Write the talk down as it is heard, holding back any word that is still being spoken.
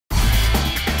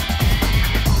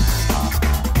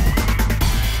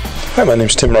Hi, my name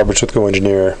is Tim Roberts with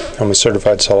GoEngineer. I'm a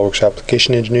certified SOLIDWORKS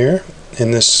application engineer.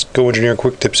 In this GoEngineer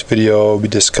Quick Tips video, I'll be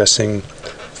discussing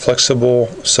flexible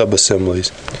sub-assemblies.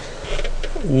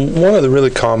 One of the really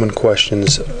common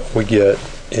questions we get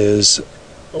is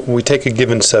we take a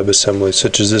given sub-assembly,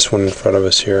 such as this one in front of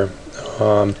us here.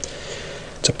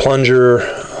 It's a plunger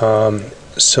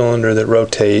cylinder that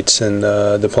rotates, and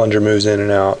the plunger moves in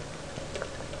and out.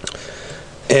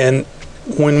 And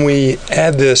when we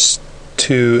add this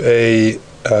to a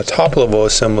top level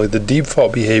assembly, the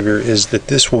default behavior is that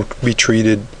this will be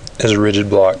treated as a rigid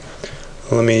block.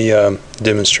 Let me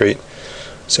demonstrate.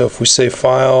 So if we say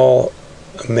File,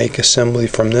 Make Assembly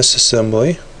from this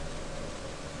assembly,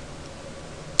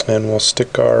 and we'll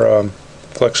stick our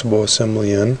flexible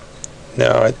assembly in.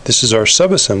 Now this is our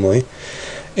sub-assembly,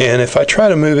 and if I try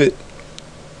to move it,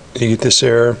 you get this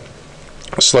error: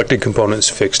 selected component is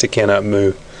fixed, it cannot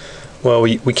move. Well,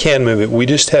 we can move it, we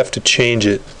just have to change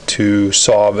it to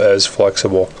solve as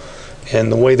flexible.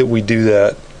 And the way that we do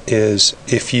that is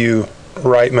if you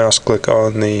right mouse click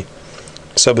on the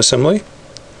sub-assembly,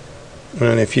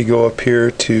 and if you go up here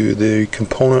to the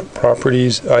component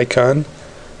properties icon,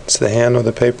 it's the hand of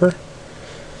the paper,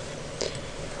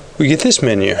 we get this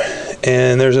menu,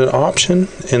 and there's an option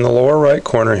in the lower right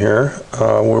corner here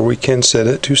where we can set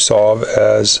it to solve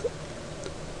as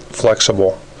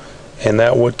flexible. And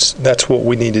that's what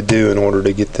we need to do in order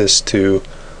to get this to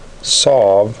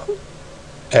solve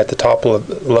at the top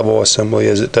level assembly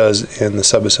as it does in the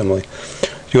sub-assembly.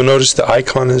 You'll notice the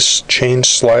icon has changed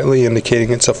slightly,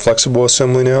 indicating it's a flexible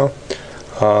assembly now.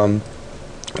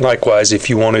 Likewise,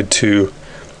 if you wanted to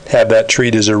have that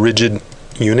treat as a rigid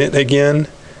unit again,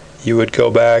 you would go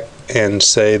back and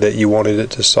say that you wanted it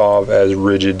to solve as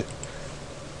rigid,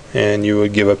 and you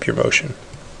would give up your motion.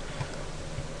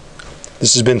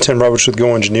 This has been Tim Roberts with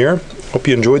GoEngineer. Hope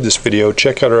you enjoyed this video.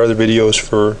 Check out our other videos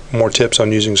for more tips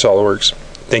on using SOLIDWORKS.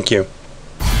 Thank you.